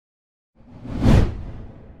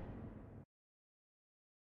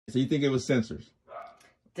So you think it was sensors?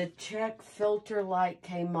 The check filter light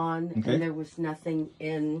came on, and there was nothing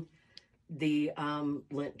in the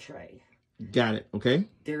lint tray. Got it. Okay.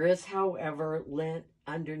 There is, however, lint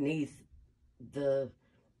underneath the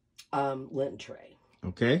lint tray.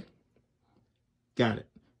 Okay. Got it.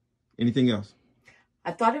 Anything else?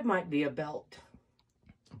 I thought it might be a belt.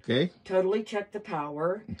 Okay. Totally checked the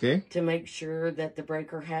power. Okay. To make sure that the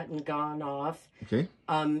breaker hadn't gone off. Okay.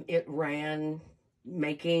 It ran,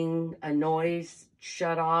 making a noise,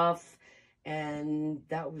 shut off, and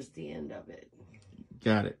that was the end of it.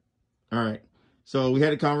 Got it. All right. So we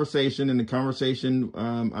had a conversation. In the conversation,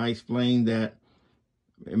 I explained that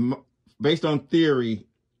based on theory,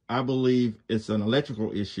 I believe it's an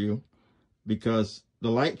electrical issue because the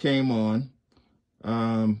light came on.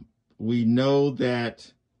 We know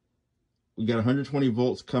that we got 120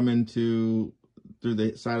 volts coming through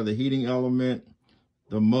the side of the heating element,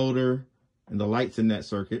 the motor, and the lights in that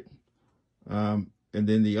circuit. And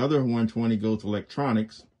then the other 120 goes to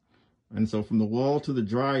electronics. And so from the wall to the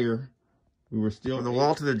dryer, we were still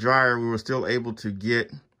able to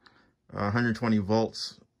get 120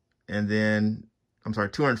 volts, and then, I'm sorry,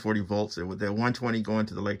 240 volts, with that 120 going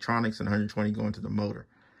to the electronics and 120 going to the motor.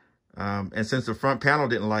 And since the front panel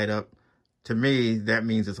didn't light up, to me, that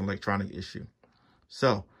means it's an electronic issue.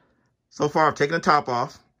 So far I've taken the top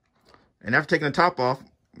off, and after taking the top off,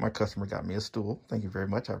 my customer got me a stool. Thank you very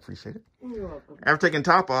much. I appreciate it. You're welcome. After taking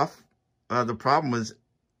the top off, the problem was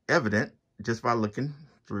evident just by looking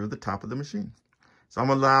through the top of the machine. So I'm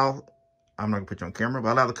not gonna put you on camera, but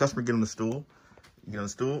I'll allow the customer to get on the stool. Get on the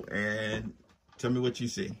stool and tell me what you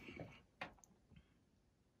see.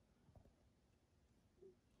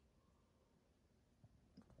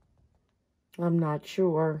 I'm not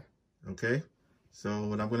sure. Okay. So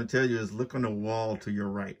what I'm gonna tell you is look on the wall to your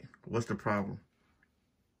right. What's the problem?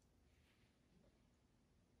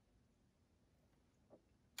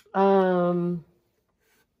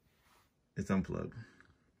 It's unplugged.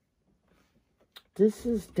 This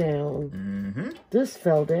is down. Mm-hmm. This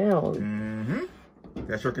fell down. Mm-hmm.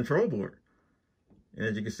 That's your control board. And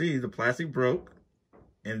as you can see, the plastic broke.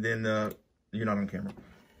 And then you're not on camera.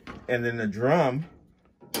 And then the drum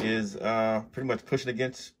is pretty much pushing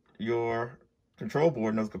against your control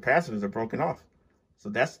board, and those capacitors are broken off. So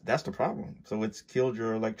that's the problem. So it's killed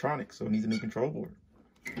your electronics. So it needs a new control board.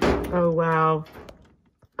 Oh, wow.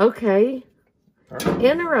 Okay. Right.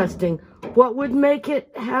 Interesting. What would make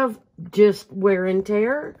it have just wear and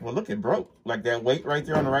tear? Well, look, it broke. Like that weight right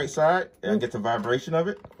there on the right side, I get the vibration of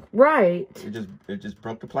it. Right. It just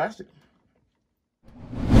broke the plastic.